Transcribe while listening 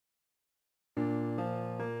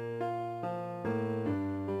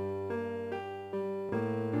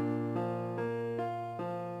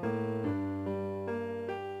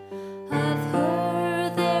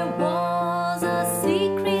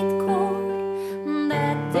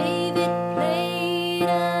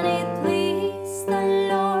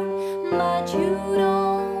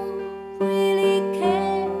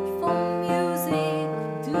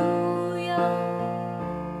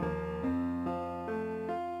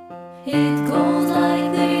It goes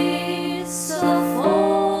like this: the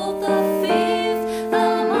fourth, the fifth, the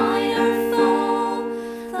minor fall,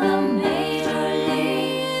 the major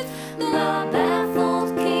lift, the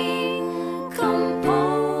baffled king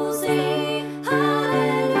composing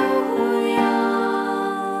hallelujah,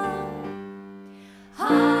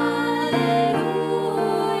 hallelujah,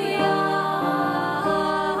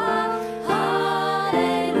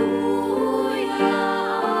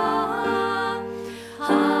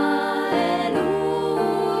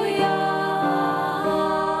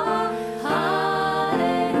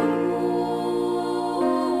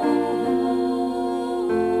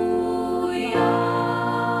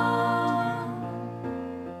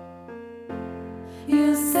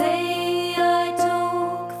 You say I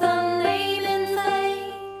took the name in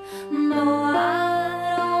vain, though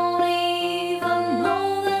I don't even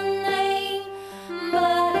know the name.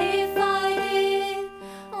 But if I did,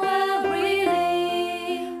 well,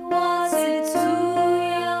 really, was it too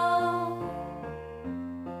young?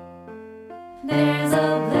 There's a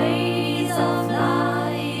blaze of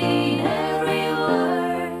light in every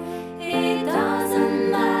word. It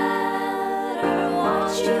doesn't matter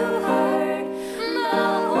what you heard. The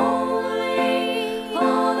holy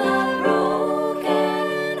or the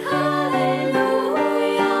broken, hallelujah,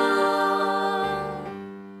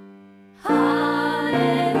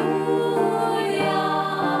 hallelujah,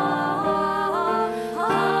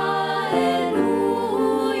 hallelujah.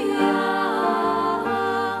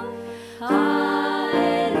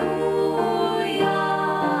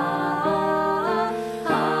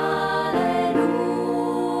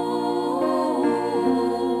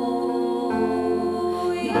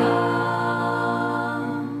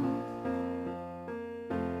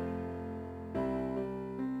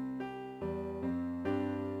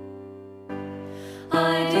 I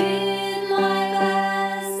did my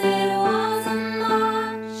best, it wasn't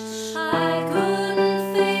much. I couldn't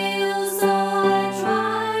feel, so I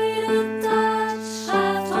tried to touch.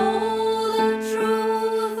 I've told the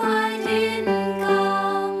truth, I didn't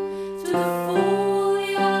come to fool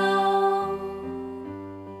you.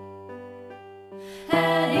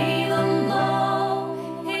 And